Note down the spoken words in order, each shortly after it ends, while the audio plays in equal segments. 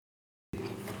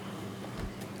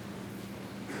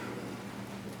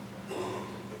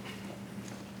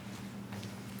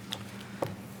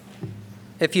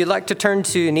If you'd like to turn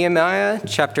to Nehemiah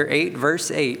chapter 8, verse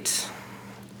 8.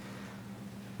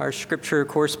 Our scripture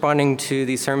corresponding to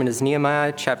the sermon is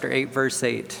Nehemiah chapter 8, verse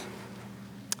 8.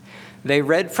 They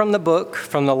read from the book,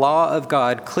 from the law of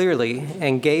God clearly,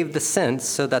 and gave the sense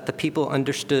so that the people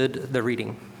understood the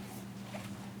reading.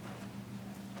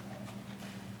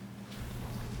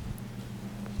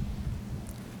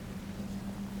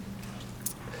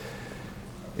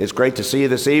 It's great to see you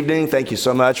this evening. Thank you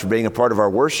so much for being a part of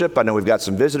our worship. I know we've got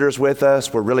some visitors with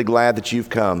us. We're really glad that you've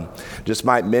come. Just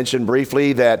might mention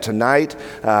briefly that tonight,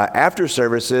 after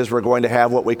services, we're going to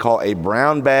have what we call a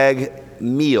brown bag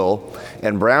meal,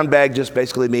 and brown bag just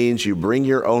basically means you bring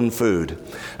your own food.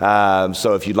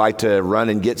 So if you'd like to run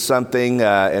and get something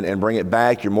and bring it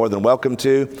back, you're more than welcome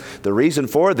to. The reason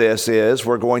for this is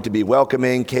we're going to be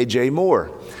welcoming KJ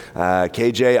Moore.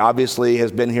 KJ obviously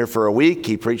has been here for a week.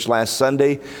 He preached last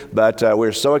Sunday, but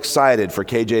we're so excited for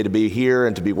KJ to be here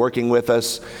and to be working with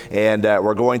us, and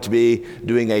we're going to be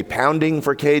doing a pounding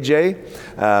for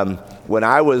KJ. When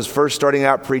I was first starting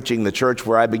out preaching, the church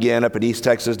where I began up in East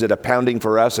Texas did a pounding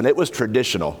for us, and it was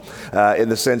traditional in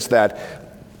the sense that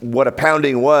what a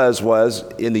pounding was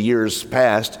in the years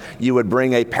past, you would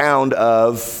bring a pound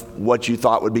of what you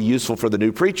thought would be useful for the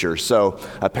new preacher. So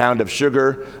a pound of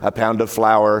sugar, a pound of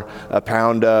flour, a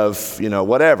pound of,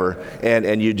 whatever,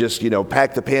 and you just,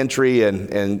 pack the pantry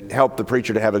and help the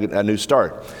preacher to have a new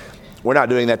start. We're not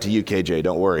doing that to you, KJ,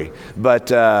 don't worry.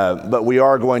 But we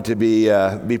are going to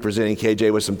be presenting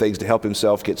KJ with some things to help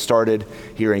himself get started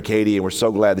here in Katy, and we're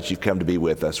so glad that you've come to be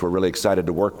with us. We're really excited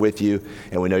to work with you,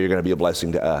 and we know you're going to be a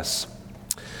blessing to us.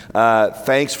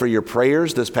 Thanks for your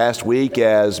prayers this past week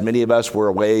as many of us were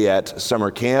away at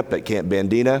summer camp at Camp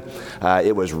Bandina.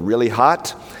 It was really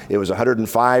hot. It was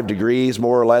 105 degrees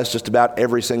more or less just about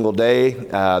every single day.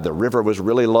 The river was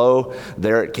really low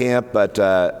there at camp, but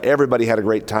everybody had a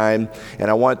great time. And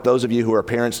I want those of you who are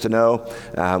parents to know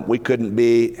we couldn't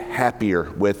be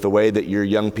happier with the way that your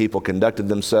young people conducted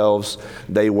themselves.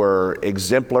 They were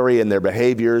exemplary in their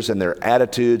behaviors and their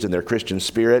attitudes and their Christian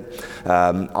spirit.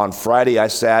 On Friday, I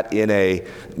sat in a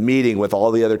meeting with all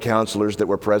the other counselors that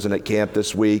were present at camp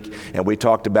this week, and we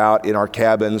talked about in our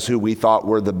cabins who we thought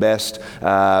were the best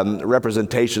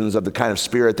representations of the kind of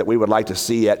spirit that we would like to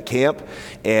see at camp,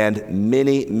 and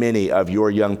many of your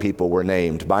young people were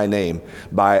named by name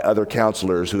by other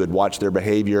counselors who had watched their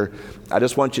behavior. I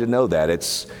just want you to know that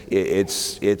it's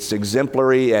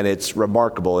exemplary and it's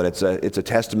remarkable, and it's a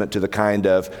testament to the kind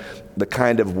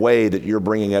of way that you're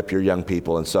bringing up your young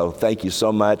people. And so thank you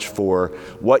so much for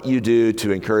what you do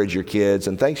to encourage your kids,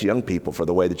 and thanks young people for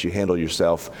the way that you handle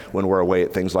yourself when we're away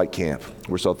at things like camp.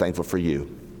 We're so thankful for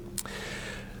you.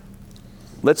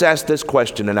 Let's ask this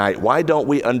question tonight: why don't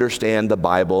we understand the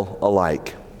Bible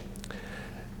alike?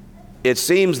 It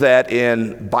seems that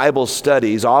in Bible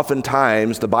studies,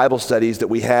 oftentimes the Bible studies that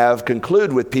we have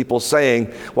conclude with people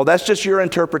saying, well, that's just your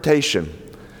interpretation.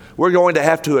 We're going to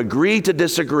have to agree to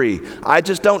disagree. I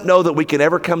just don't know that we can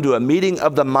ever come to a meeting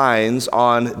of the minds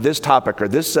on this topic or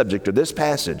this subject or this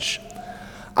passage.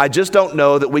 I just don't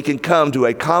know that we can come to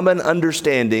a common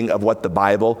understanding of what the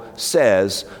Bible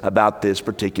says about this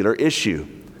particular issue.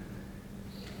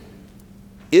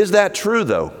 Is that true,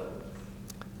 though?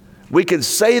 We can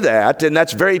say that, and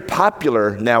that's very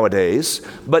popular nowadays,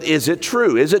 but is it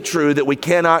true? Is it true that we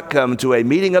cannot come to a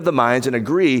meeting of the minds and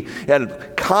agree, and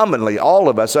commonly all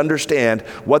of us understand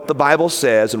what the Bible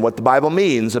says and what the Bible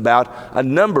means about a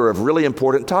number of really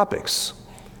important topics?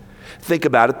 Think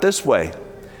about it this way.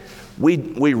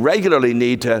 We regularly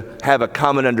need to have a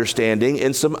common understanding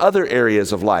in some other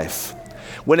areas of life.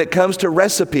 When it comes to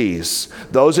recipes,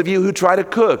 those of you who try to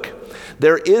cook,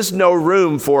 there is no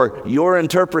room for your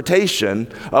interpretation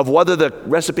of whether the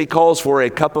recipe calls for a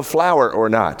cup of flour or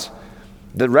not.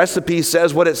 The recipe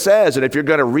says what it says, and if you're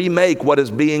going to remake what is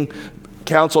being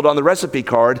counseled on the recipe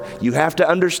card, you have to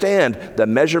understand the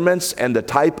measurements and the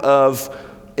type of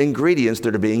ingredients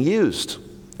that are being used.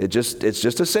 It's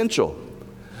just essential.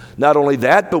 Not only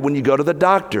that, but when you go to the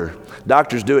doctor,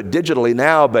 doctors do it digitally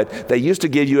now, but they used to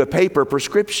give you a paper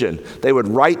prescription. They would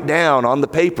write down on the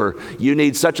paper, you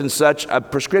need such and such a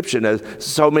prescription,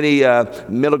 so many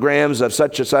milligrams of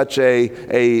such and such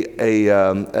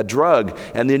a drug,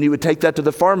 and then you would take that to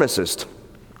the pharmacist.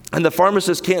 And the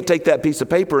pharmacist can't take that piece of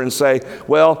paper and say,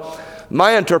 well,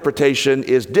 my interpretation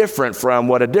is different from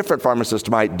what a different pharmacist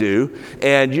might do,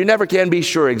 and you never can be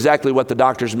sure exactly what the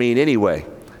doctors mean anyway.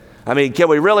 I mean, can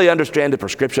we really understand a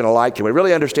prescription alike? Can we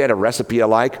really understand a recipe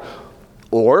alike?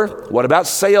 Or what about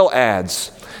sale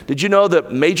ads? Did you know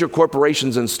that major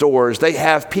corporations and stores, they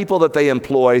have people that they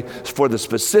employ for the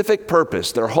specific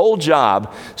purpose? Their whole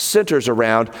job centers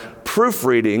around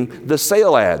proofreading the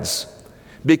sale ads.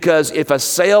 Because if a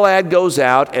sale ad goes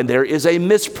out and there is a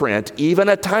misprint, even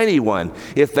a tiny one,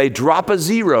 if they drop a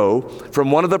zero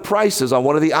from one of the prices on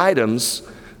one of the items,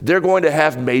 they're going to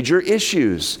have major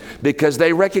issues, because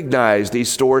they recognize, these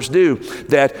stores do,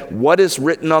 that what is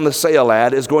written on the sale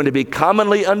ad is going to be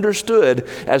commonly understood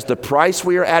as the price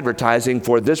we are advertising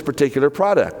for this particular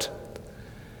product.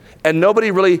 And nobody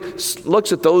really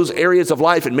looks at those areas of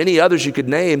life and many others you could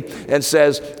name and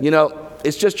says,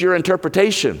 it's just your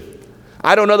interpretation.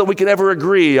 I don't know that we can ever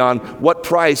agree on what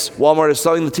price Walmart is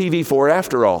selling the TV for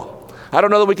after all. I don't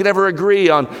know that we can ever agree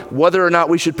on whether or not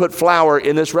we should put flour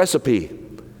in this recipe.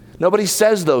 Nobody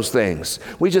says those things.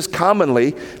 We just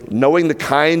commonly, knowing the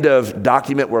kind of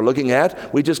document we're looking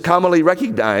at, we just commonly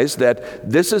recognize that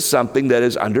this is something that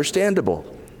is understandable.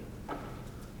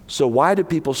 So why do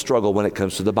people struggle when it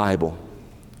comes to the Bible?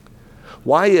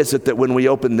 Why is it that when we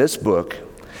open this book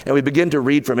and we begin to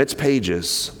read from its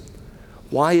pages,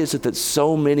 why is it that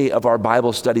so many of our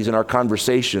Bible studies and our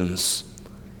conversations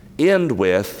end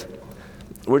with,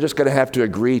 we're just going to have to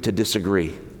agree to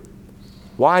disagree?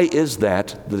 Why is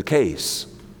that the case?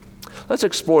 Let's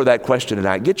explore that question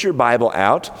tonight. Get your Bible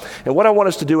out. And what I want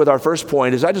us to do with our first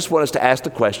point is I just want us to ask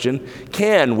the question,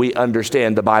 can we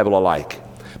understand the Bible alike?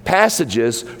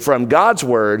 Passages from God's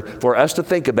Word for us to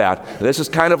think about. This is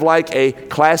kind of like a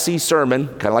classy sermon,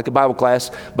 kind of like a Bible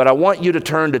class, but I want you to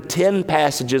turn to 10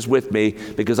 passages with me,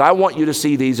 because I want you to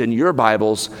see these in your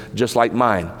Bibles just like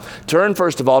mine. Turn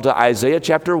first of all to Isaiah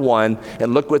chapter 1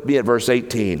 and look with me at verse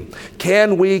 18.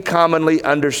 Can we commonly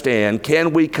understand,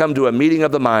 can we come to a meeting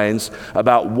of the minds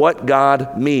about what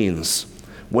God means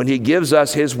when He gives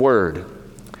us His Word?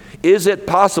 Is it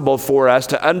possible for us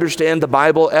to understand the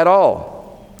Bible at all?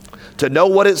 To know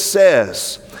what it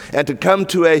says, and to come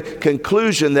to a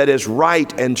conclusion that is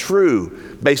right and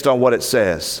true based on what it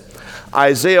says.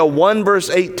 Isaiah 1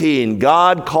 verse 18,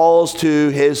 God calls to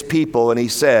His people and He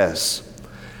says,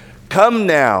 "Come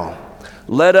now,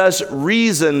 let us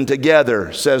reason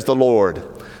together, says the Lord.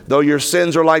 Though your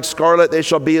sins are like scarlet, they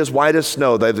shall be as white as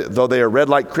snow. Though they are red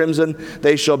like crimson,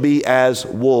 they shall be as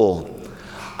wool."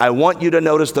 I want you to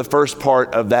notice the first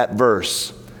part of that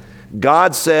verse.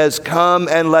 God says, come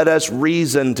and let us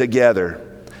reason together.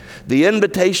 The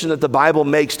invitation that the Bible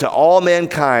makes to all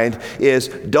mankind is,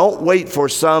 don't wait for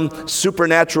some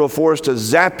supernatural force to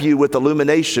zap you with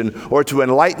illumination or to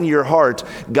enlighten your heart.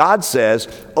 God says,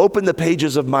 open the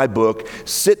pages of my book,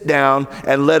 sit down,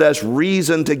 and let us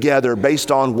reason together based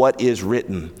on what is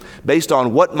written, based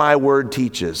on what my word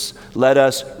teaches. Let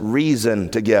us reason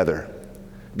together.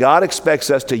 God expects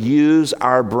us to use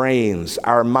our brains,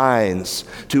 our minds,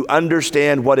 to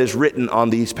understand what is written on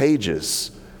these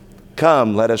pages.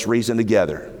 Come, let us reason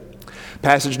together.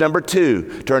 Passage number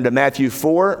 2, turn to Matthew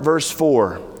 4, verse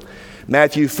 4.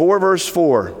 Matthew 4, verse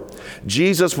 4.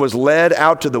 Jesus was led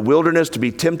out to the wilderness to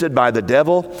be tempted by the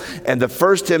devil, and the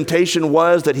first temptation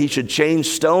was that he should change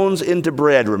stones into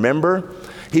bread, remember?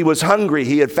 He was hungry.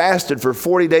 He had fasted for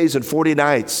 40 days and 40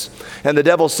 nights. And the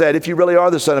devil said, if you really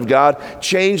are the Son of God,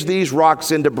 change these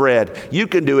rocks into bread. You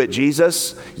can do it,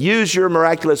 Jesus. Use your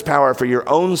miraculous power for your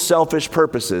own selfish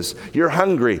purposes. You're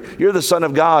hungry. You're the Son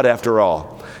of God, after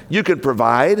all. You can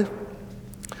provide.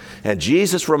 And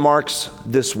Jesus remarks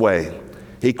this way.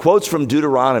 He quotes from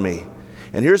Deuteronomy.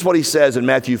 And here's what he says in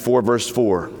Matthew 4, verse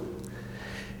 4.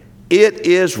 It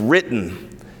is written,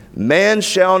 man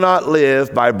shall not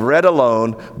live by bread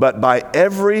alone, but by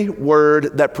every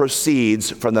word that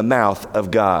proceeds from the mouth of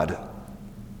God.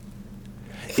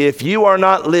 If you are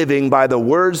not living by the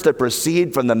words that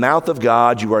proceed from the mouth of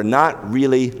God, you are not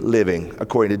really living,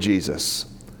 according to Jesus.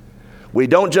 We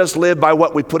don't just live by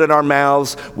what we put in our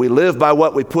mouths, we live by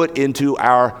what we put into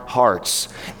our hearts.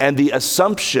 And the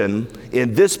assumption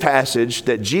in this passage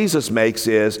that Jesus makes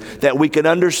is that we can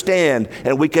understand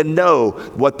and we can know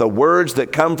what the words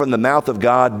that come from the mouth of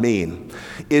God mean.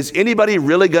 Is anybody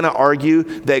really going to argue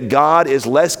that God is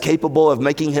less capable of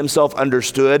making Himself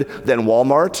understood than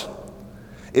Walmart?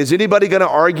 Is anybody going to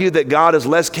argue that God is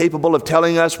less capable of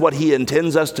telling us what He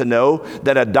intends us to know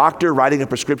than a doctor writing a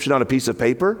prescription on a piece of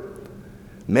paper?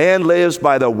 Man lives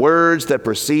by the words that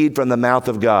proceed from the mouth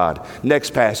of God.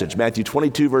 Next passage, Matthew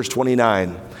 22, verse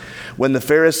 29. When the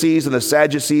Pharisees and the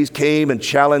Sadducees came and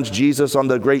challenged Jesus on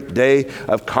the great day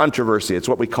of controversy, it's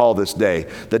what we call this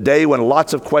day, the day when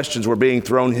lots of questions were being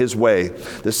thrown His way.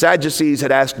 The Sadducees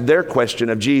had asked their question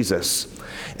of Jesus,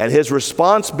 and His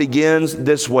response begins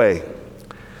this way.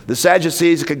 The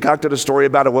Sadducees concocted a story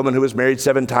about a woman who was married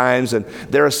 7 times, and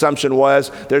their assumption was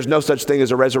there's no such thing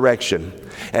as a resurrection.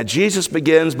 And Jesus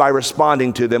begins by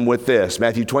responding to them with this,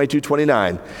 Matthew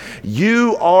 22:29.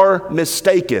 You are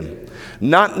mistaken,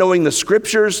 not knowing the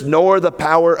Scriptures nor the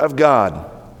power of God.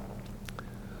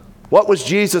 What was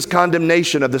Jesus'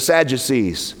 condemnation of the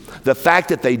Sadducees? The fact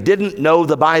that they didn't know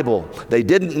the Bible. They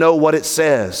didn't know what it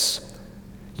says.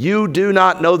 You do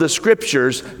not know the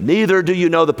Scriptures, neither do you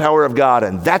know the power of God,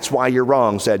 and that's why you're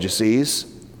wrong, Sadducees.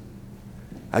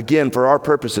 Again, for our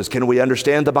purposes, can we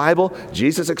understand the Bible?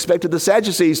 Jesus expected the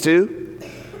Sadducees to.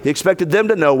 He expected them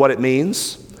to know what it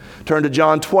means. Turn to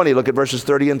John 20, look at verses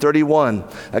 30 and 31.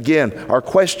 Again, our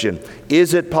question,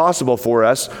 is it possible for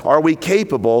us, are we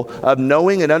capable of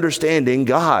knowing and understanding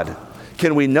God?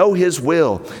 Can we know His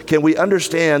will? Can we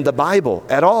understand the Bible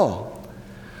at all?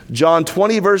 John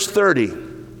 20, verse 30.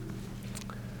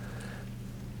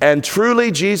 And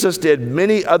truly Jesus did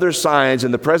many other signs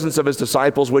in the presence of His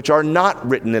disciples, which are not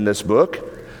written in this book.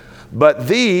 But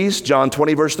these, John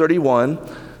 20, verse 31,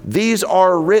 these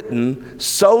are written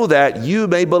so that you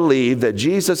may believe that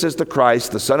Jesus is the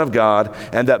Christ, the Son of God,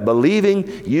 and that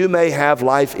believing you may have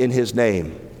life in His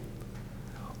name.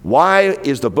 Why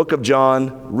is the book of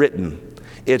John written?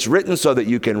 It's written so that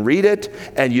you can read it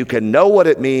and you can know what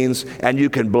it means and you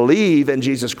can believe in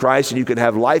Jesus Christ and you can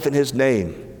have life in His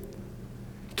name.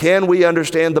 Can we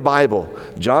understand the Bible?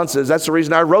 John says, that's the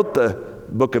reason I wrote the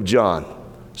book of John,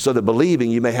 so that believing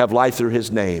you may have life through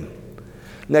His name.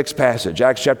 Next passage,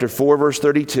 Acts chapter 4, verse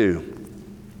 32.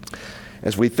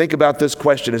 As we think about this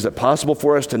question, is it possible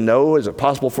for us to know? Is it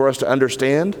possible for us to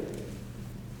understand?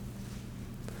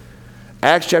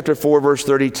 Acts chapter 4, verse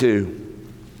 32.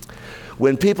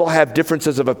 When people have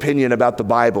differences of opinion about the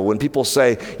Bible, when people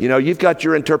say, you've got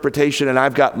your interpretation and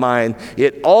I've got mine,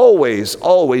 it always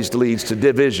leads to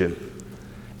division.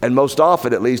 And most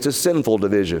often it leads to sinful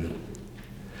division.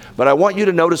 But I want you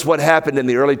to notice what happened in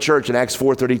the early church in Acts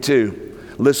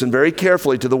 4:32. Listen very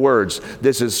carefully to the words.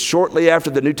 This is shortly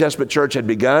after the New Testament church had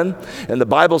begun. And the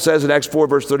Bible says in Acts 4,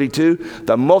 verse 32,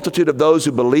 the multitude of those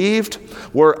who believed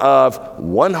were of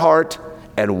one heart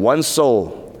and one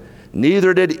soul.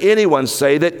 Neither did anyone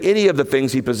say that any of the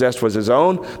things he possessed was his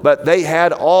own, but they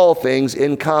had all things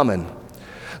in common.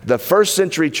 The first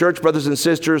century church, brothers and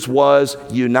sisters, was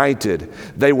united.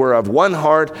 They were of one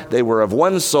heart, they were of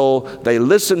one soul, they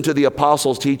listened to the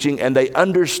apostles' teaching and they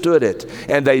understood it,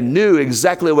 and they knew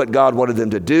exactly what God wanted them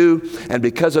to do, and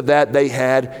because of that, they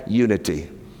had unity.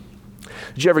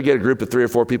 Did you ever get a group of 3 or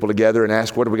 4 people together and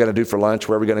ask, what are we going to do for lunch?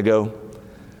 Where are we going to go?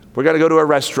 We're going to go to a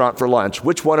restaurant for lunch.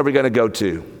 Which one are we going to go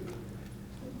to?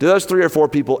 Do those 3 or 4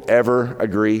 people ever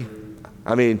agree?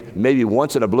 I mean, maybe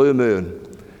once in a blue moon.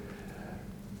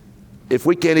 If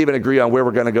we can't even agree on where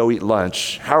we're going to go eat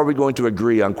lunch, how are we going to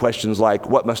agree on questions like,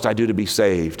 what must I do to be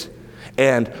saved?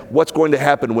 And what's going to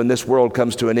happen when this world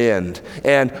comes to an end?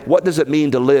 And what does it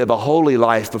mean to live a holy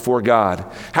life before God?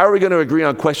 How are we going to agree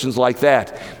on questions like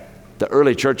that? The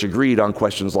early church agreed on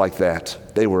questions like that.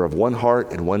 They were of one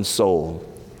heart and one soul.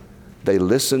 They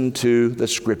listened to the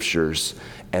Scriptures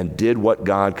and did what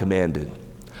God commanded.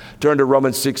 Turn to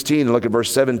Romans 16 and look at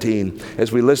verse 17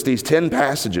 as we list these 10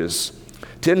 passages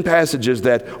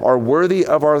that are worthy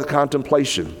of our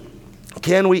contemplation.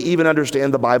 Can we even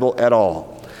understand the Bible at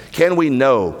all? Can we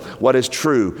know what is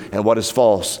true and what is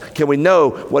false? Can we know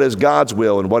what is God's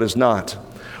will and what is not?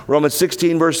 Romans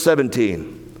 16, verse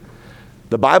 17.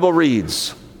 The Bible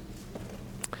reads,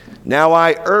 "Now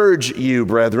I urge you,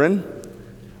 brethren,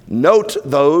 note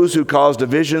those who cause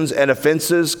divisions and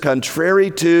offenses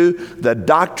contrary to the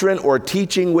doctrine or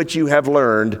teaching which you have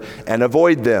learned, and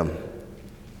avoid them."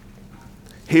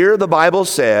 Here the Bible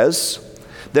says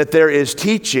that there is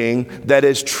teaching that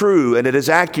is true and it is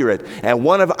accurate. And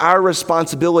one of our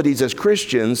responsibilities as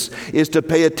Christians is to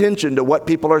pay attention to what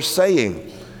people are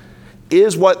saying.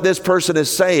 Is what this person is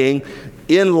saying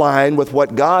in line with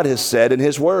what God has said in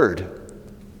His Word?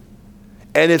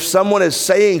 And if someone is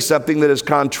saying something that is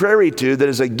contrary to, that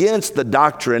is against the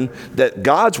doctrine that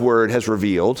God's Word has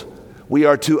revealed, we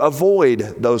are to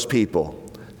avoid those people.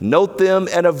 Note them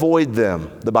and avoid them,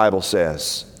 the Bible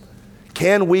says.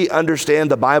 Can we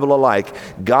understand the Bible alike?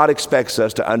 God expects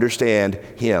us to understand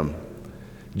Him.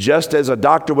 Just as a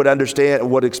doctor would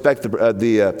expect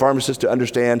the pharmacist to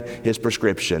understand his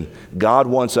prescription, God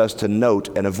wants us to note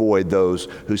and avoid those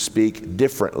who speak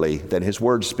differently than His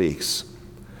Word speaks.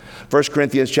 1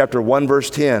 Corinthians chapter 1, verse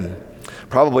 10,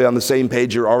 probably on the same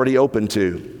page you're already open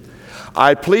to.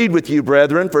 I plead with you,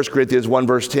 brethren, 1 Corinthians 1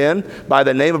 verse 10, by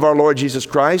the name of our Lord Jesus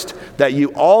Christ, that you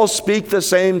all speak the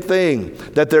same thing,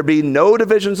 that there be no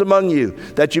divisions among you,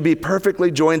 that you be perfectly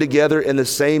joined together in the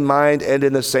same mind and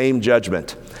in the same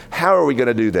judgment. How are we going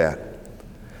to do that?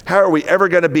 How are we ever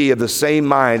going to be of the same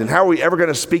mind? And how are we ever going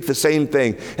to speak the same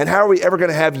thing? And how are we ever going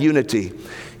to have unity?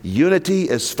 Unity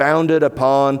is founded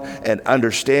upon an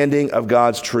understanding of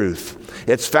God's truth.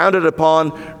 It's founded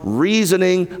upon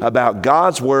reasoning about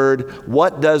God's word.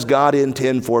 What does God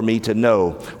intend for me to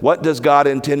know? What does God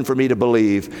intend for me to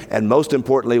believe? And most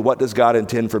importantly, what does God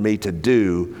intend for me to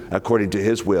do according to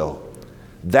his will?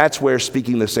 That's where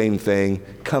speaking the same thing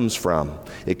comes from.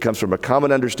 It comes from a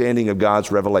common understanding of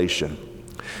God's revelation.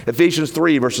 Ephesians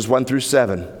 3 verses 1 through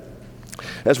 7.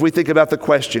 As we think about the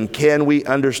question, can we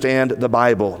understand the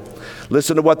Bible?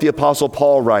 Listen to what the Apostle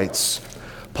Paul writes.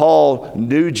 Paul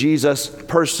knew Jesus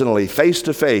personally, face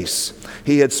to face.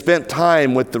 He had spent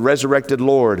time with the resurrected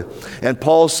Lord. And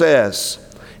Paul says,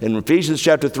 in Ephesians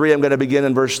chapter 3, I'm going to begin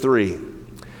in verse 3.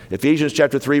 Ephesians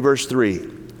chapter 3, verse 3.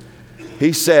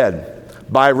 He said,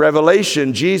 by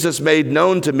revelation, Jesus made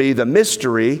known to me the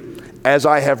mystery, as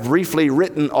I have briefly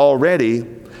written already,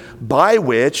 by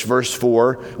which, verse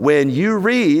 4, when you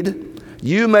read,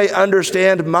 you may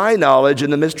understand my knowledge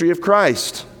in the mystery of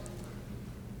Christ.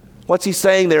 What's he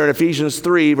saying there in Ephesians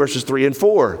 3, verses 3 and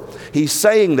 4? He's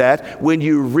saying that when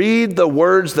you read the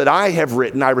words that I have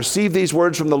written, I received these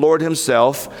words from the Lord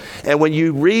himself, and when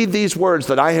you read these words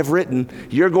that I have written,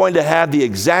 you're going to have the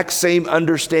exact same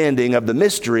understanding of the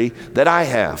mystery that I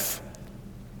have.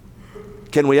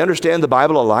 Can we understand the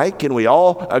Bible alike? Can we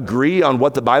all agree on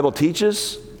what the Bible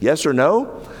teaches? Yes or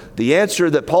no? The answer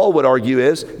that Paul would argue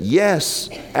is yes,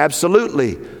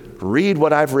 absolutely. Read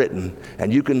what I've written,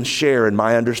 and you can share in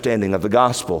my understanding of the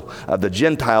gospel, of the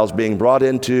Gentiles being brought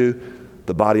into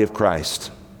the body of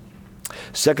Christ.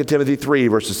 2 Timothy 3,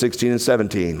 verses 16 and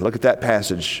 17. Look at that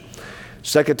passage.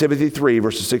 2 Timothy 3,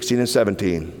 verses 16 and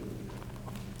 17.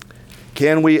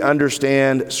 Can we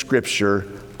understand Scripture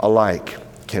alike?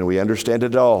 Can we understand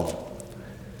it all?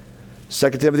 2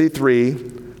 Timothy 3,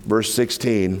 verse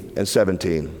 16 and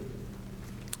 17.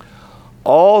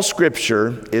 All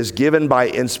Scripture is given by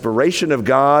inspiration of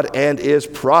God and is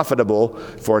profitable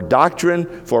for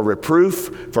doctrine, for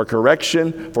reproof, for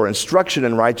correction, for instruction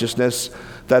in righteousness,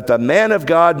 that the man of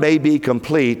God may be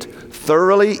complete,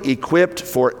 thoroughly equipped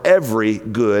for every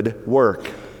good work.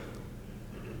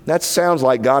 That sounds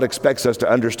like God expects us to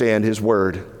understand his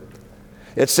word.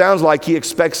 It sounds like he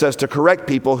expects us to correct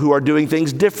people who are doing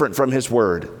things different from his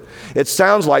word. It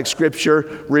sounds like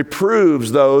Scripture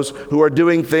reproves those who are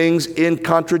doing things in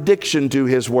contradiction to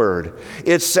his word.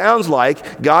 It sounds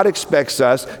like God expects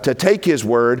us to take his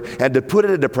word and to put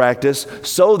it into practice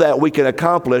so that we can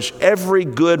accomplish every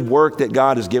good work that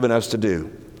God has given us to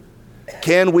do.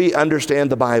 Can we understand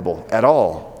the Bible at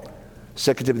all?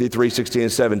 2 Timothy 3, 16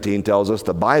 and 17 tells us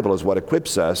the Bible is what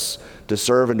equips us to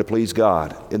serve and to please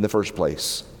God in the first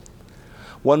place.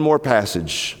 One more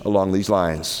passage along these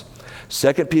lines.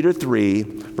 2 Peter 3,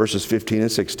 verses 15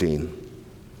 and 16.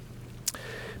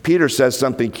 Peter says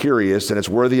something curious, and it's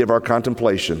worthy of our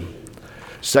contemplation.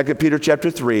 2 Peter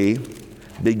chapter 3,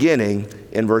 beginning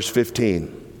in verse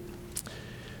 15.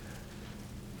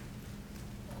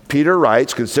 Peter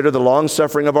writes, consider the long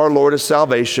suffering of our Lord as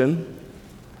salvation.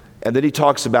 And then he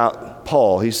talks about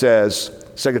Paul. He says,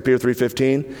 2 Peter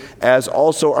 3:15, as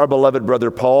also our beloved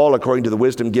brother Paul, according to the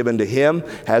wisdom given to him,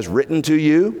 has written to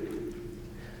you,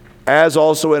 as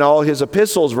also in all his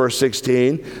epistles, verse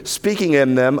 16, speaking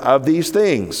in them of these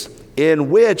things,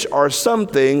 in which are some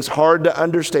things hard to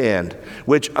understand,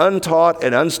 which untaught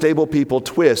and unstable people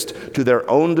twist to their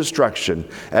own destruction,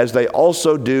 as they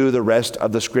also do the rest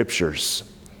of the Scriptures.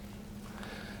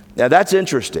 Now that's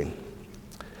interesting.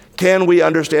 Can we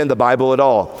understand the Bible at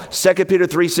all? 2 Peter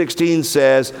 3:16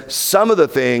 says some of the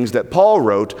things that Paul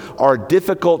wrote are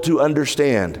difficult to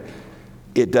understand.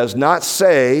 It does not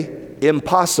say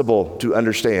impossible to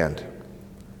understand.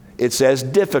 It says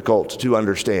difficult to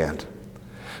understand.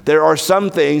 There are some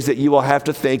things that you will have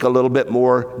to think a little bit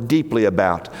more deeply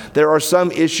about. There are some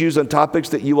issues and topics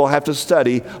that you will have to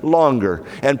study longer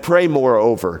and pray more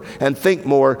over and think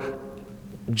more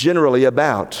generally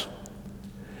about.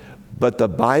 But the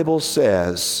Bible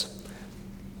says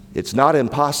it's not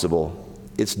impossible,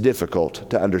 it's difficult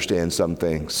to understand some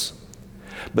things.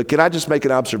 But can I just make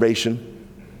an observation?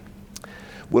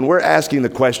 When we're asking the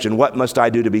question, what must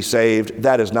I do to be saved?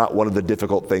 That is not one of the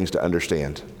difficult things to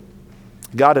understand.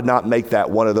 God did not make that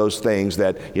one of those things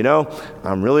that,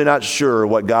 I'm really not sure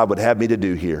what God would have me to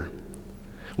do here.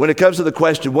 When it comes to the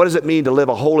question, what does it mean to live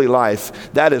a holy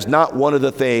life? That is not one of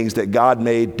the things that God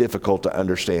made difficult to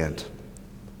understand.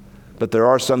 But there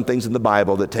are some things in the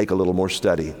Bible that take a little more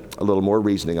study, a little more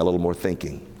reasoning, a little more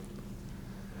thinking.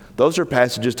 Those are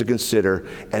passages to consider,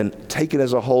 and taken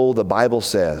as a whole, the Bible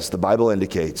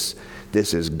indicates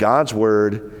this is God's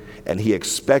word, and he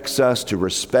expects us to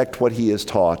respect what he has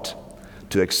taught,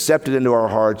 to accept it into our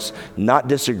hearts, not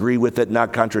disagree with it,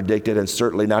 not contradict it, and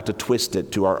certainly not to twist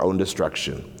it to our own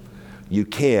destruction. You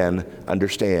can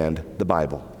understand the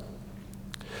Bible.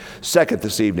 Second,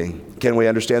 this evening, can we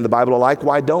understand the Bible alike?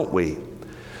 Why don't we?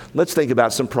 Let's think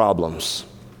about some problems.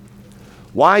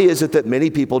 Why is it that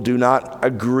many people do not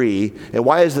agree, and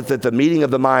why is it that the meeting of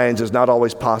the minds is not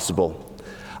always possible?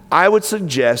 I would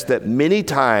suggest that many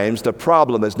times the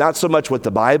problem is not so much with the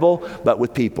Bible, but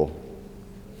with people.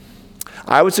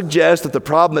 I would suggest that the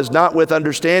problem is not with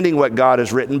understanding what God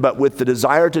has written, but with the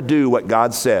desire to do what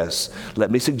God says.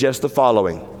 Let me suggest the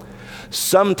following.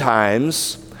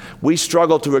 Sometimes we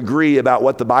struggle to agree about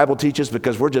what the Bible teaches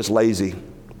because we're just lazy.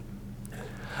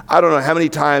 I don't know how many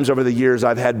times over the years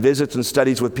I've had visits and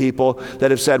studies with people that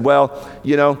have said, well,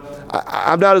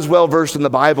 I'm not as well versed in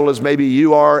the Bible as maybe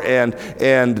you are, and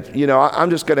I'm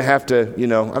just going to have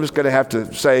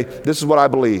to say, this is what I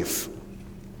believe.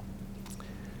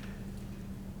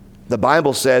 The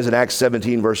Bible says in Acts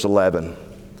 17, verse 11,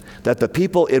 that the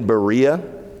people in Berea,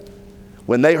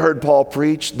 when they heard Paul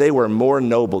preach, they were more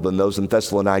noble than those in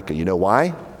Thessalonica. You know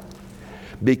why?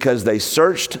 Because they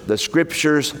searched the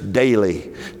scriptures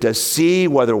daily to see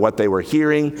whether what they were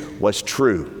hearing was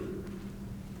true.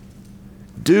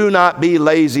 Do not be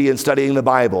lazy in studying the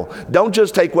Bible. Don't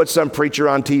just take what some preacher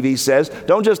on TV says.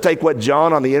 Don't just take what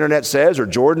John on the internet says, or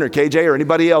Jordan or KJ or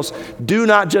anybody else. Do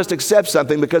not just accept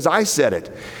something because I said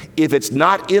it. If it's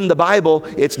not in the Bible,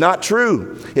 it's not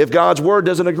true. If God's word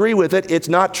doesn't agree with it, it's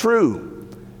not true.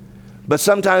 But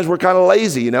sometimes we're kind of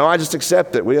lazy, I just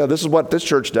accept it. This is what this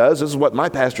church does. This is what my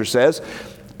pastor says.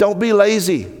 Don't be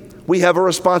lazy. We have a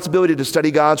responsibility to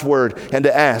study God's word and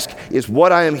to ask, is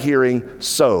what I am hearing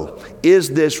so?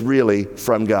 Is this really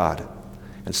from God?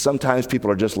 And sometimes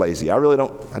people are just lazy. I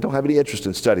don't have any interest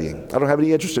in studying. I don't have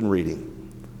any interest in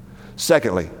reading.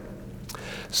 Secondly,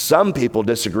 some people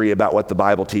disagree about what the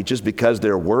Bible teaches because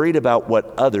they're worried about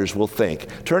what others will think.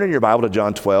 Turn in your Bible to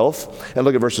John 12 and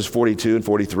look at verses 42 and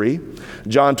 43.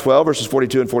 John 12, verses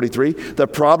 42 and 43. The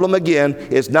problem, again,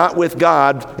 is not with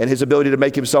God and his ability to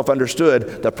make himself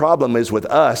understood. The problem is with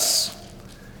us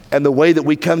and the way that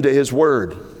we come to his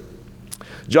word.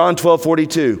 John 12,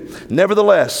 42.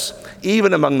 Nevertheless,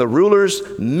 even among the rulers,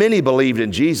 many believed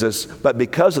in Jesus, but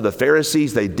because of the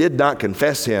Pharisees, they did not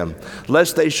confess him,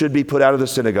 lest they should be put out of the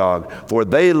synagogue, for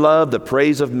they loved the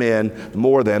praise of men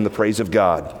more than the praise of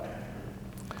God.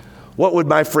 What would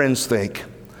my friends think?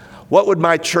 What would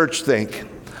my church think?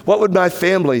 What would my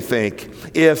family think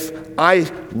if I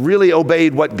really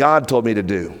obeyed what God told me to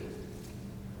do?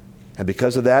 And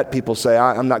because of that, people say,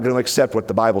 I'm not going to accept what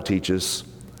the Bible teaches.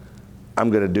 I'm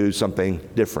going to do something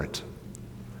different.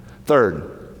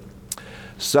 Third,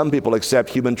 some people accept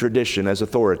human tradition as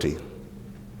authority.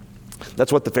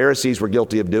 That's what the Pharisees were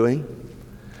guilty of doing.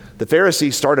 The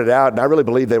Pharisees started out, and I really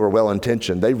believe they were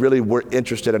well-intentioned. They really were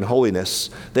interested in holiness.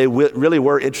 They really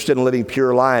were interested in living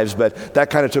pure lives, but that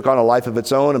kind of took on a life of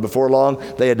its own, and before long,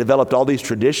 they had developed all these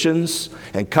traditions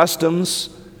and customs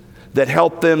that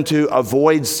helped them to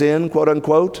avoid sin, quote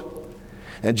unquote.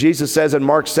 And Jesus says in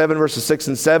Mark 7, verses 6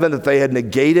 and 7, that they had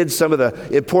negated some of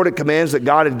the important commands that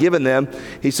God had given them.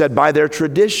 He said, by their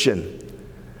tradition.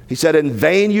 He said, in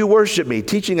vain you worship me,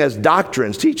 teaching as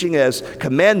doctrines, teaching as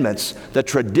commandments, the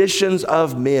traditions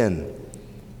of men.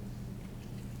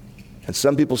 And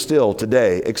some people still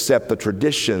today accept the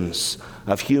traditions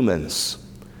of humans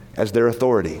as their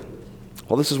authority.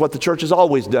 Well, this is what the church has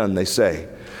always done, they say.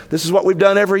 This is what we've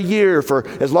done every year for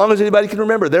as long as anybody can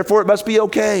remember. Therefore, it must be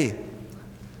okay.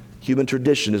 Human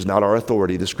tradition is not our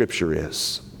authority. The Scripture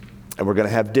is. And we're going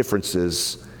to have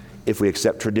differences if we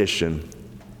accept tradition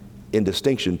in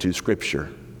distinction to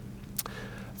Scripture.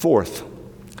 Fourth,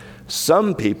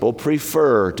 some people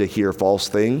prefer to hear false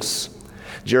things.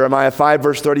 Jeremiah 5,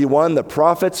 verse 31, the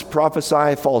prophets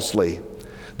prophesy falsely.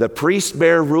 The priests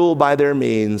bear rule by their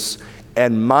means,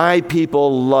 and my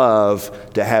people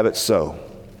love to have it so.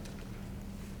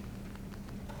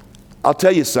 I'll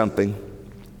tell you something.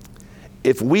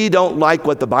 If we don't like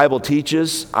what the Bible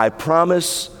teaches, I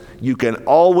promise you can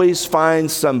always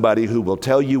find somebody who will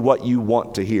tell you what you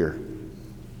want to hear.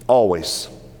 Always.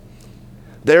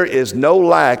 There is no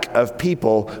lack of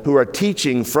people who are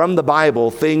teaching from the Bible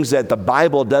things that the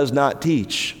Bible does not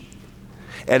teach.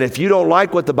 And if you don't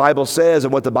like what the Bible says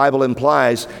and what the Bible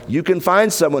implies, you can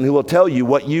find someone who will tell you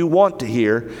what you want to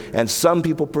hear, and some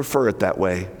people prefer it that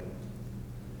way.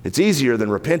 It's easier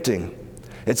than repenting.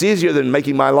 It's easier than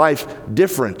making my life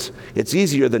different. It's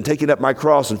easier than taking up my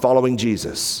cross and following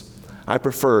Jesus. I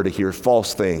prefer to hear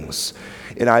false things.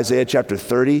 In Isaiah chapter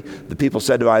 30, the people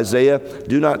said to Isaiah,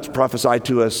 do not prophesy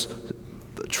to us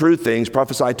true things,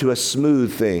 prophesy to us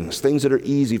smooth things that are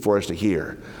easy for us to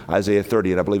hear. Isaiah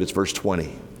 30, and I believe it's verse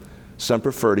 20. Some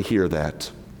prefer to hear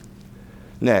that.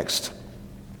 Next,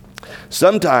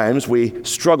 sometimes we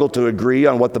struggle to agree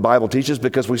on what the Bible teaches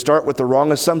because we start with the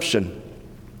wrong assumption.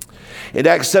 In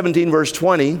Acts 17, verse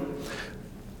 20,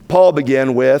 Paul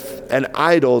began with an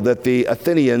idol that the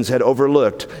Athenians had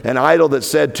overlooked, an idol that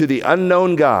said, to the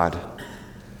unknown God.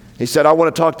 He said, I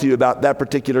want to talk to you about that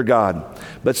particular God.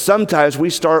 But sometimes we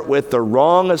start with the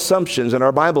wrong assumptions in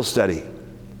our Bible study.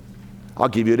 I'll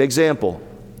give you an example.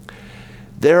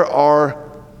 There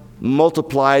are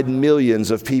multiplied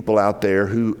millions of people out there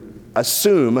who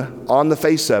assume on the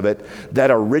face of it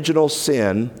that original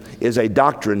sin is a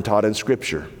doctrine taught in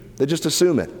Scripture. They just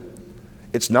assume it.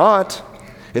 It's not.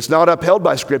 It's not upheld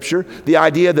by Scripture. The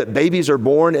idea that babies are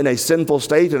born in a sinful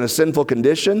state, in a sinful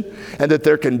condition, and that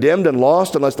they're condemned and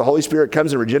lost unless the Holy Spirit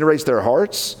comes and regenerates their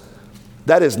hearts,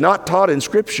 that is not taught in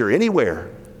Scripture anywhere.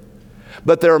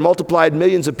 But there are multiplied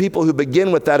millions of people who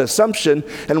begin with that assumption,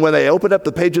 and when they open up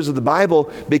the pages of the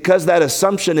Bible, because that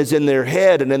assumption is in their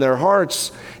head and in their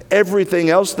hearts, everything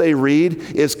else they read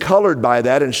is colored by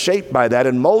that and shaped by that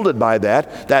and molded by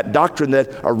that doctrine that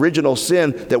original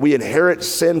sin, that we inherit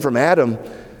sin from Adam.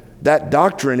 That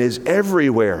doctrine is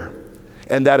everywhere.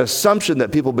 And that assumption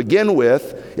that people begin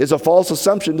with is a false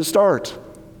assumption to start.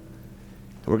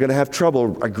 We're going to have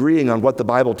trouble agreeing on what the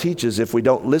Bible teaches if we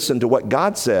don't listen to what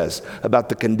God says about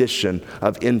the condition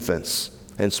of infants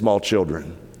and small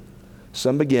children.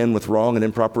 Some begin with wrong and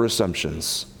improper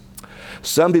assumptions.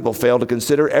 Some people fail to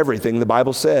consider everything the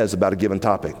Bible says about a given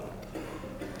topic.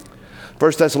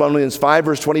 1 Thessalonians 5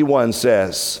 verse 21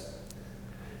 says,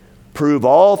 prove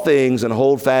all things and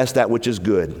hold fast that which is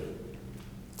good.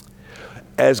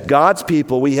 As God's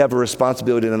people, we have a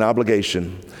responsibility and an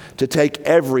obligation to take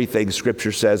everything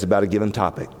Scripture says about a given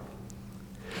topic.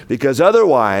 Because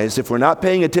otherwise, if we're not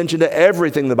paying attention to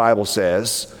everything the Bible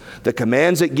says, the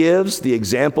commands it gives, the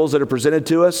examples that are presented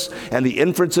to us, and the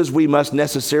inferences we must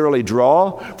necessarily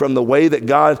draw from the way that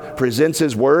God presents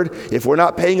His Word, if we're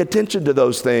not paying attention to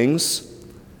those things,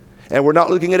 and we're not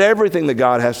looking at everything that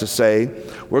God has to say,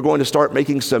 we're going to start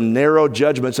making some narrow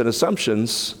judgments and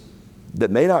assumptions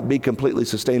that may not be completely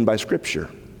sustained by Scripture.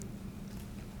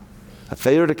 A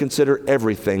failure to consider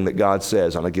everything that God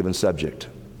says on a given subject.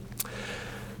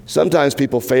 Sometimes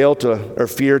people fail to or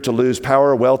fear to lose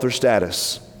power, wealth, or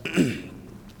status.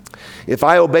 If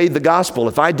I obeyed the gospel,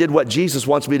 if I did what Jesus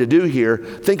wants me to do here,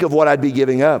 think of what I'd be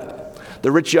giving up.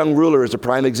 The rich young ruler is a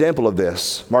prime example of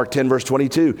this. Mark 10, verse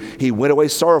 22, he went away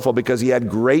sorrowful because he had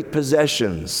great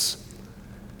possessions.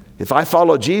 If I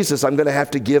follow Jesus, I'm going to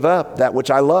have to give up that which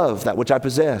I love, that which I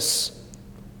possess.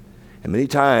 And many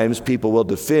times people will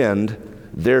defend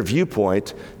their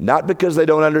viewpoint, not because they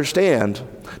don't understand,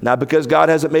 not because God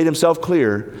hasn't made Himself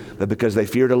clear, but because they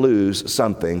fear to lose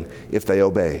something if they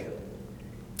obey.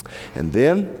 And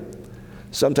then,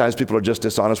 sometimes people are just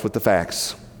dishonest with the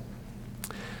facts.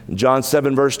 In John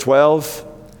 7, verse 12,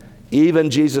 even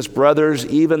Jesus' brothers,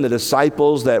 even the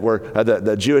disciples that were,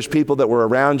 the Jewish people that were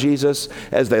around Jesus,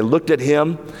 as they looked at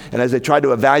Him and as they tried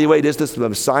to evaluate, is this the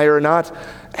Messiah or not?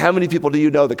 How many people do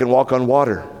you know that can walk on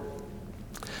water?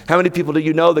 How many people do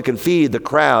you know that can feed the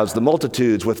crowds, the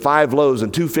multitudes with 5 loaves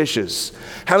and 2 fishes?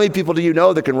 How many people do you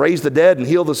know that can raise the dead and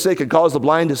heal the sick and cause the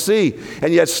blind to see?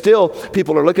 And yet still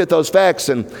people are looking at those facts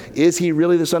and, is He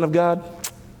really the Son of God?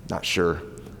 Not sure.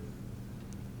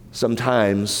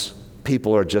 Sometimes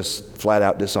people are just flat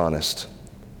out dishonest.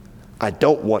 I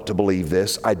don't want to believe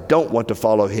this. I don't want to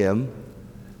follow Him.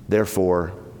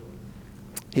 Therefore,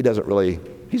 He's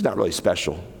not really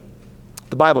special.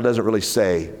 The Bible doesn't really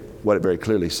say what it very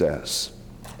clearly says.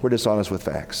 We're dishonest with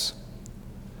facts.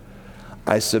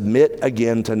 I submit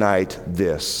again tonight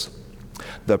this.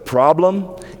 The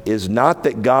problem is not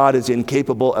that God is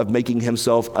incapable of making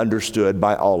Himself understood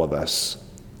by all of us.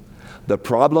 The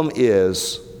problem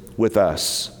is with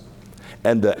us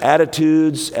and the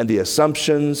attitudes and the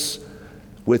assumptions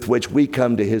with which we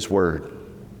come to His Word.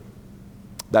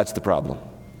 That's the problem.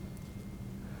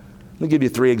 Let me give you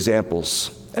 3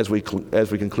 examples as we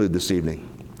conclude this evening.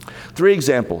 3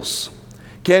 examples.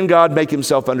 Can God make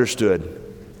Himself understood?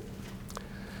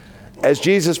 As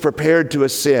Jesus prepared to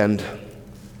ascend,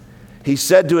 He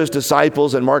said to His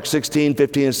disciples in Mark 16,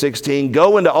 15, and 16,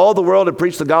 "Go into all the world and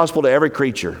preach the gospel to every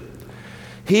creature.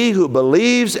 He who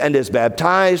believes and is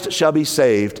baptized shall be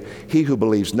saved. He who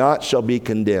believes not shall be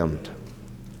condemned."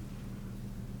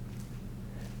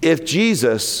 If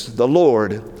Jesus, the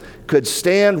Lord, could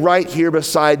stand right here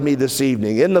beside me this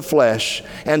evening in the flesh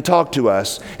and talk to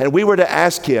us, and we were to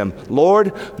ask him, Lord,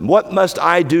 what must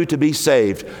I do to be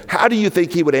saved? How do you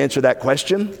think he would answer that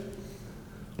question?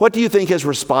 What do you think his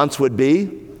response would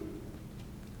be?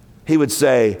 He would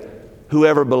say,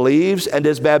 whoever believes and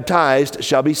is baptized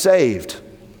shall be saved.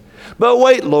 But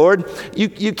wait, Lord,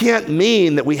 you can't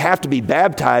mean that we have to be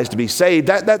baptized to be saved.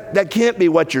 That can't be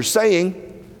what you're saying.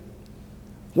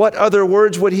 What other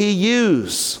words would he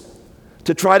use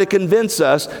to try to convince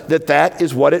us that that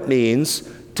is what it means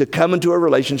to come into a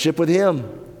relationship with him?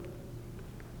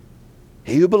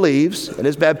 He who believes and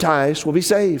is baptized will be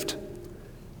saved.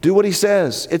 Do what he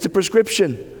says. It's a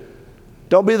prescription.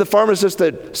 Don't be the pharmacist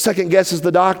that second guesses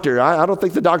the doctor. I don't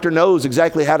think the doctor knows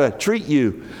exactly how to treat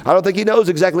you. I don't think he knows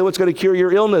exactly what's going to cure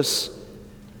your illness.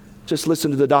 Just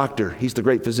listen to the doctor. He's the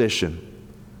great physician.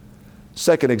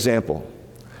 Second example,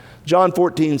 John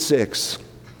 14:6.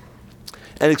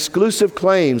 An exclusive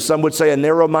claim, some would say a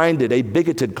narrow-minded, a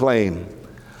bigoted claim.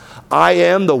 I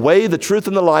am the way, the truth,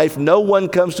 and the life. No one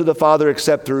comes to the Father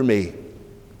except through me.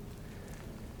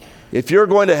 If you're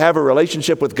going to have a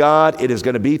relationship with God, it is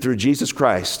going to be through Jesus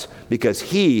Christ, because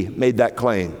he made that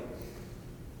claim.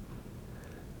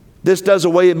 This does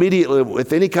away immediately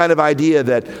with any kind of idea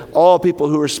that all people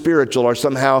who are spiritual are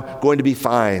somehow going to be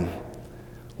fine.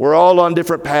 We're all on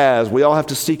different paths. We all have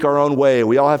to seek our own way.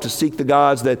 We all have to seek the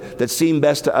gods that seem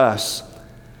best to us.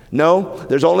 No,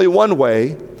 there's only one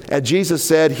way, and Jesus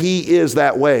said he is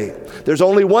that way. There's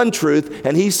only one truth,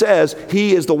 and he says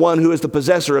he is the one who is the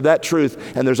possessor of that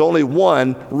truth, and there's only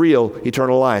one real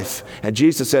eternal life. And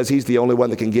Jesus says he's the only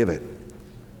one that can give it.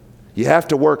 You have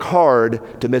to work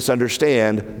hard to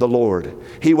misunderstand the Lord.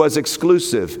 He was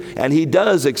exclusive, and he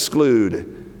does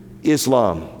exclude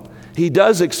Islam. He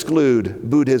does exclude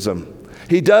Buddhism.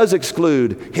 He does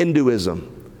exclude Hinduism.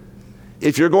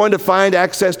 If you're going to find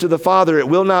access to the Father, it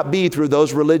will not be through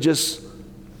those religious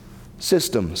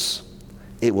systems.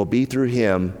 It will be through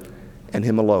him and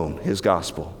him alone, his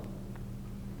gospel.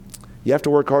 You have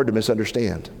to work hard to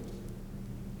misunderstand.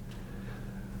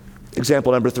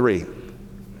 Example number 3.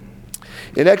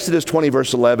 In Exodus 20,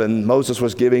 verse 11, Moses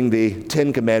was giving the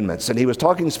 10 Commandments, and he was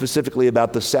talking specifically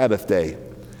about the Sabbath day.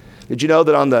 Did you know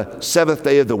that on the seventh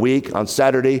day of the week, on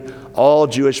Saturday, all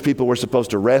Jewish people were supposed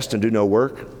to rest and do no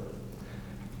work?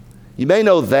 You may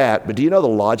know that, but do you know the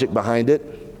logic behind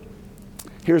it?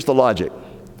 Here's the logic.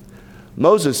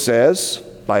 Moses says,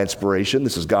 by inspiration,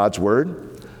 this is God's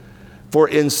word, for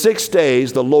in 6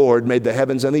 days the Lord made the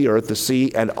heavens and the earth, the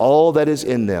sea, and all that is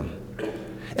in them,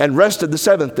 and rested the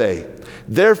seventh day.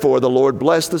 Therefore the Lord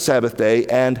blessed the Sabbath day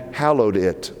and hallowed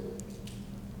it.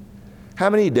 How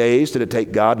many days did it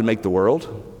take God to make the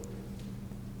world?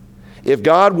 If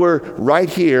God were right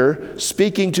here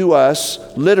speaking to us,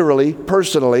 literally,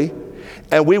 personally,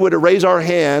 and we were to raise our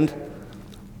hand,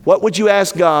 what would you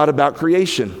ask God about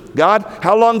creation? God,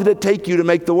 how long did it take you to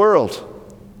make the world?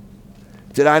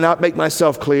 Did I not make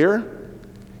myself clear?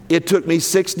 It took me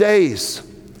 6 days.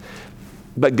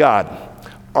 But God,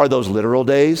 are those literal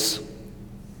days?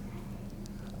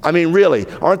 I mean, really,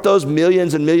 aren't those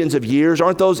millions and millions of years?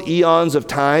 Aren't those eons of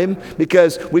time?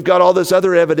 Because we've got all this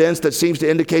other evidence that seems to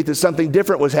indicate that something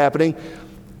different was happening.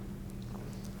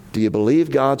 Do you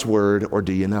believe God's word or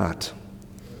do you not?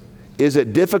 Is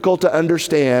it difficult to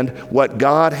understand what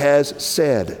God has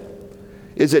said?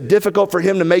 Is it difficult for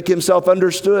him to make himself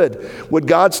understood? Would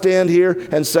God stand here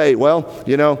and say, well,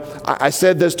 you know, I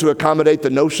said this to accommodate the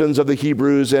notions of the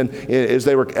Hebrews and as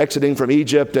they were exiting from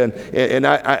Egypt, and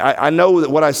I know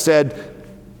that what I said,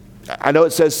 I know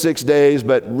it says 6 days,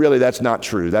 but really that's not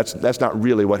true. That's not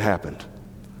really what happened.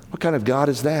 What kind of God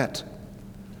is that?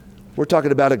 We're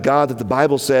talking about a God that the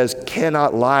Bible says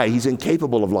cannot lie. He's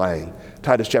incapable of lying.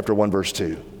 Titus chapter 1, verse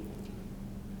 2.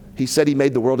 He said he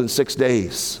made the world in 6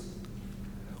 days.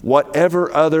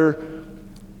 Whatever other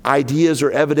ideas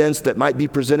or evidence that might be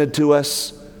presented to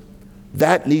us,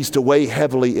 that needs to weigh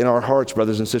heavily in our hearts,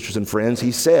 brothers and sisters and friends.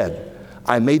 He said,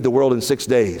 I made the world in 6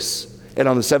 days, and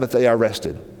on the seventh day I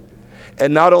rested.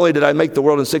 And not only did I make the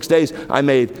world in 6 days, I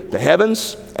made the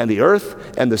heavens and the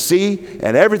earth and the sea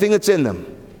and everything that's in them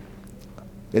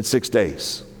in 6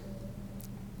 days.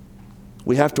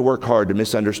 We have to work hard to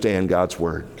misunderstand God's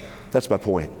word. That's my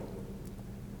point.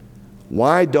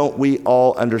 Why don't we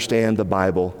all understand the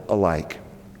Bible alike?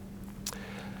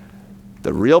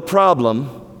 The real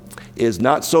problem is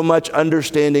not so much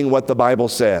understanding what the Bible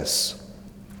says.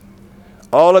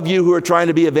 All of you who are trying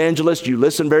to be evangelists, you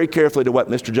listen very carefully to what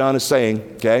Mr. John is saying,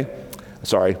 okay?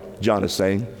 Sorry, John is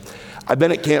saying. I've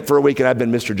been at camp for a week and I've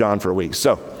been Mr. John for a week.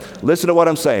 So listen to what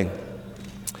I'm saying.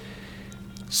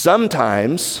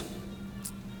 Sometimes,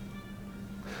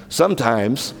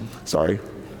 sorry,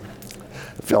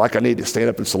 I feel like I need to stand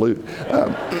up and salute.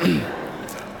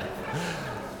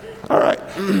 All right.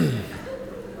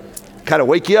 Kind of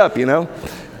wake you up, you know.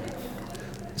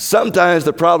 Sometimes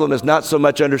the problem is not so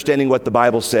much understanding what the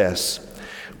Bible says.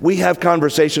 We have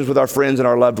conversations with our friends and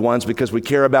our loved ones because we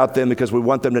care about them, because we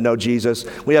want them to know Jesus.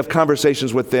 We have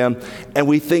conversations with them, and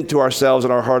we think to ourselves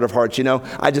in our heart of hearts, you know,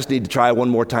 I just need to try one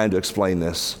more time to explain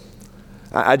this.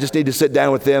 I just need to sit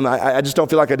down with them. I just don't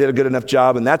feel like I did a good enough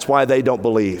job, and that's why they don't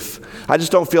believe. I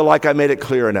just don't feel like I made it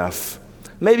clear enough.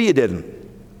 Maybe you didn't.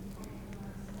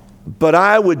 But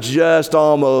I would just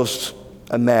almost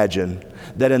imagine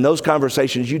that in those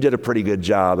conversations you did a pretty good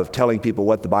job of telling people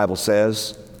what the Bible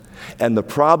says. And the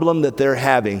problem that they're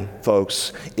having,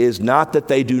 folks, is not that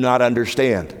they do not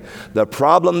understand. The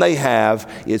problem they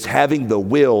have is having the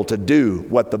will to do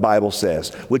what the Bible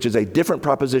says, which is a different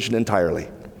proposition entirely.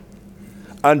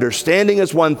 Understanding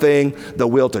is one thing, the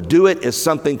will to do it is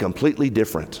something completely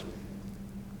different.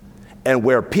 And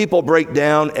where people break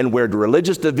down and where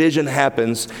religious division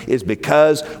happens is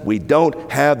because we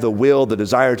don't have the will, the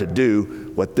desire to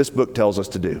do what this book tells us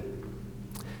to do.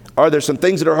 Are there some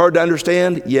things that are hard to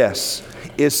understand? Yes.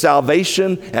 Is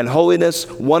salvation and holiness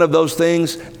one of those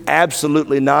things?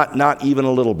 Absolutely not even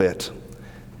a little bit.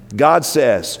 God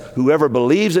says, whoever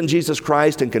believes in Jesus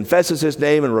Christ and confesses his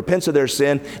name and repents of their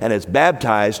sin and is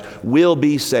baptized will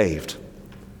be saved.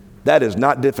 That is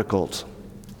not difficult.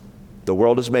 The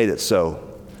world has made it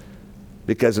so.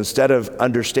 Because instead of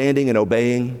understanding and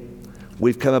obeying,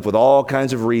 we've come up with all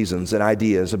kinds of reasons and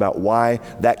ideas about why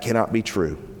that cannot be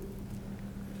true.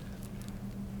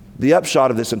 The upshot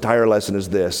of this entire lesson is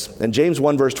this. In James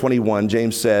 1 verse 21,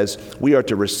 James says, we are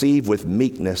to receive with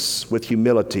meekness, with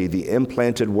humility, the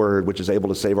implanted word which is able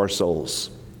to save our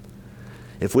souls.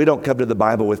 If we don't come to the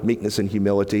Bible with meekness and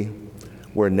humility,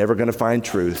 we're never going to find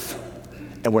truth,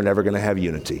 and we're never going to have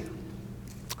unity.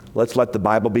 Let's let the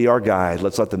Bible be our guide.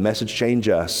 Let's let the message change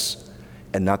us,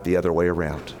 and not the other way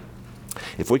around.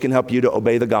 If we can help you to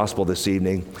obey the gospel this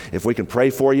evening, if we can pray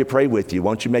for you, pray with you,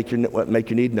 won't you make your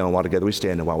need known while together we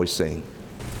stand and while we sing.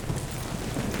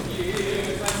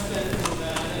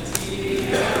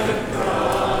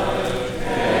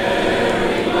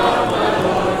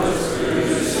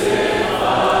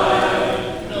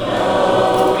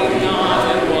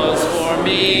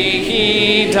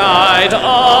 Died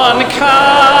on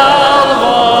Calvary.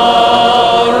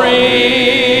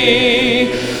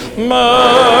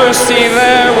 Mercy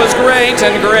there was great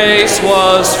and grace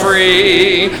was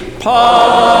free.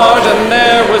 Pardon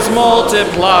there was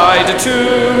multiplied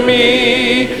to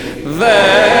me.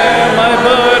 There my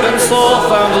burdened soul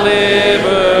found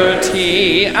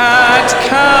liberty at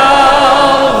Calvary.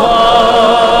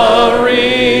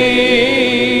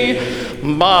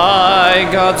 By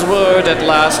God's word at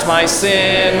last my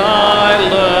sin I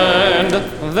learned.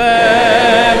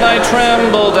 Then I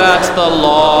trembled at the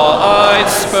law I'd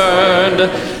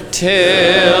spurned,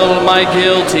 till my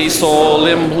guilty soul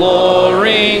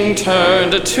imploring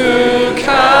turned to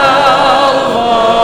Calvary.